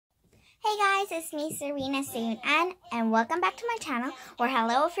guys, it's me Serena Soon and welcome back to my channel, or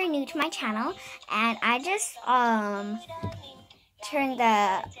hello if you're new to my channel. And I just turned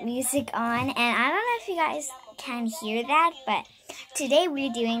the music on, and I don't know if you guys can hear that, but today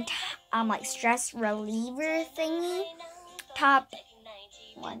we're doing like stress reliever thingy, top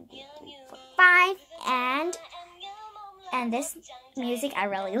 1, 2, 3, 4, 5, and this music, I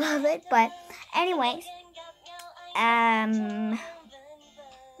really love it. But anyways,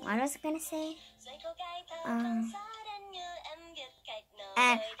 what was I gonna say?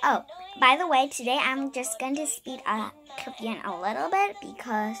 And oh, by the way, today I'm just going to speak Korean a little bit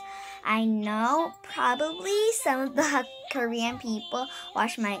because I know probably some of the Korean people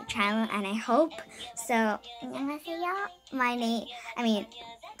watch my channel, and I hope so. 안녕하세요.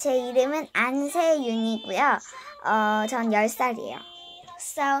 제 이름은 안세윤이고요. 전 10살이에요.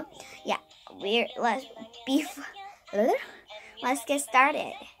 So yeah, let's get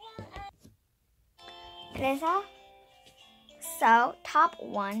started. So top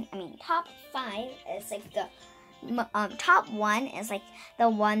 5 is like the top 1 is like the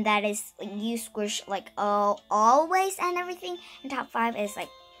one that is like you squish like always and everything, and top 5 is like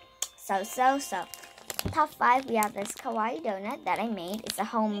so. Top 5, we have this kawaii donut that I made. It's a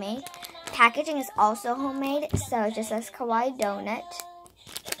homemade. Packaging is also homemade, so it just says kawaii donut.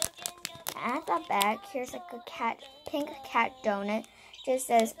 At the back, here's like a pink cat donut. Just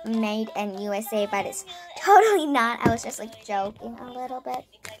says made in USA, but it's totally not. I was just like joking a little bit.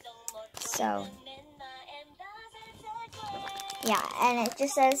 So yeah, and it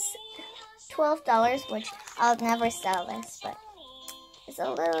just says $12, which I'll never sell this, but it's a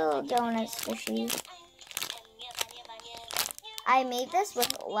little donut squishy. I made this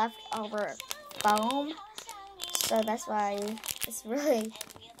with leftover foam, so that's why it's really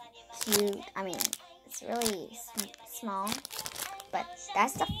cute. It's really small. But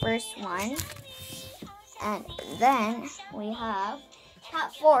that's the first one. And then we have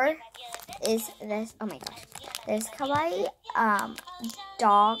top 4 is this. Oh my gosh. There's kawaii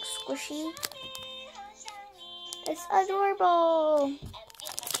dog squishy. It's adorable.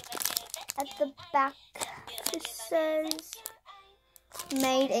 At the back it says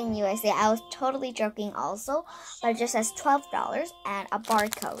made in USA. I was totally joking also, but it just says $12 and a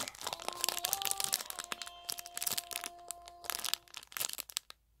barcode.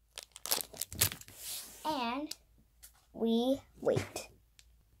 And we wait.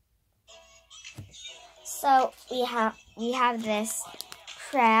 So we have this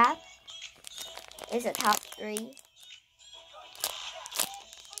crab. Is it top 3?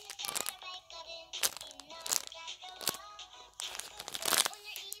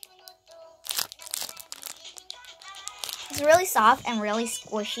 It's really soft and really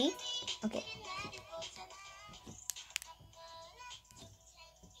squishy. Okay.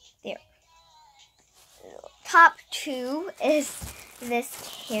 There. Top 2 is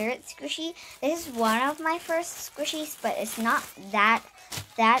this carrot squishy. This is one of my first squishies, but it's not that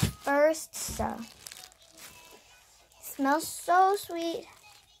first, so it smells so sweet.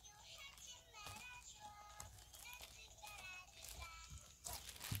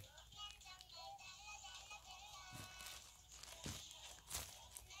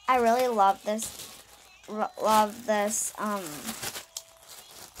 I really love this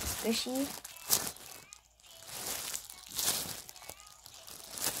squishy.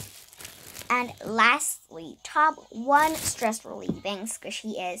 And lastly, top 1 stress relieving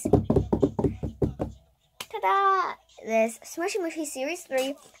squishy is, ta-da! This Smushy Mushy Series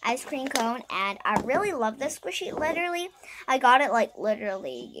 3 ice cream cone, and I really love this squishy. Literally, I got it like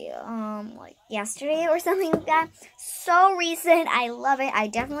yesterday or something like that. So recent, I love it. I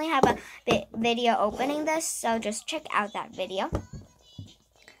definitely have a video opening this, so just check out that video.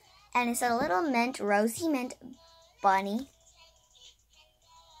 And it's a little rosy mint bunny.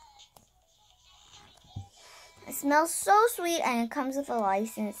 It smells so sweet, and it comes with a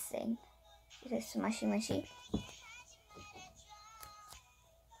licensing. It is Smushy Mushy.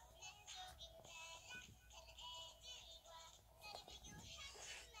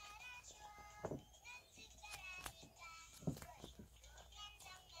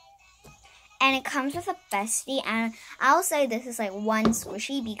 And it comes with a bestie, and I'll say this is like one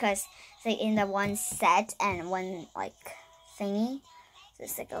squishy because it's like in the one set and one like thingy. So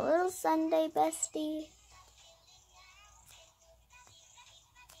it's like a little Sunday bestie.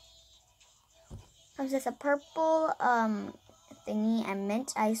 Comes with a purple thingy and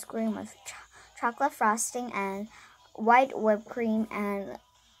mint ice cream with chocolate frosting and white whipped cream, and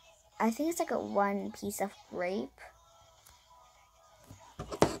I think it's like one piece of grape.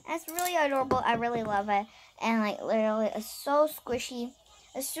 It's really adorable. I really love it. And like literally it's so squishy.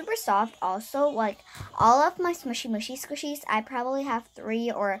 It's super soft also. Like all of my smushy mushy squishies, I probably have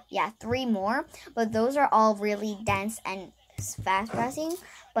 3 more, but those are all really dense and fast pressing.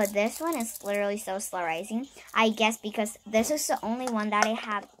 But this one is literally so slow rising. I guess because this is the only one that I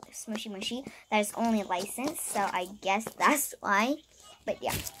have smushy mushy that is only licensed, so I guess that's why. But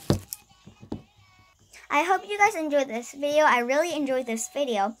yeah, I hope you guys enjoyed this video. I really enjoyed this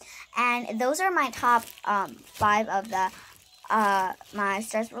video, and those are my top 5 of the my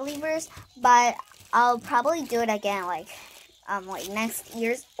stress relievers. But I'll probably do it again like next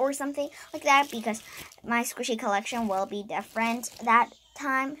year or something like that, because my squishy collection will be different that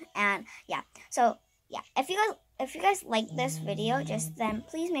time. And yeah, so yeah, if you guys like this video, just then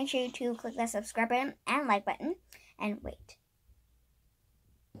please make sure to click that subscribe button and like button. And wait,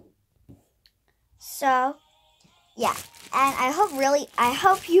 so yeah, and I hope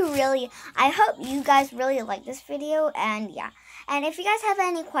you guys really like this video. And yeah, and if you guys have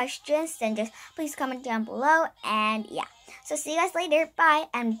any questions, then just please comment down below. And yeah, so see you guys later. Bye.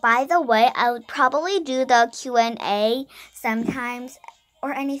 And by the way, I would probably do the Q&A sometimes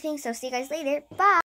or anything, so see you guys later. Bye.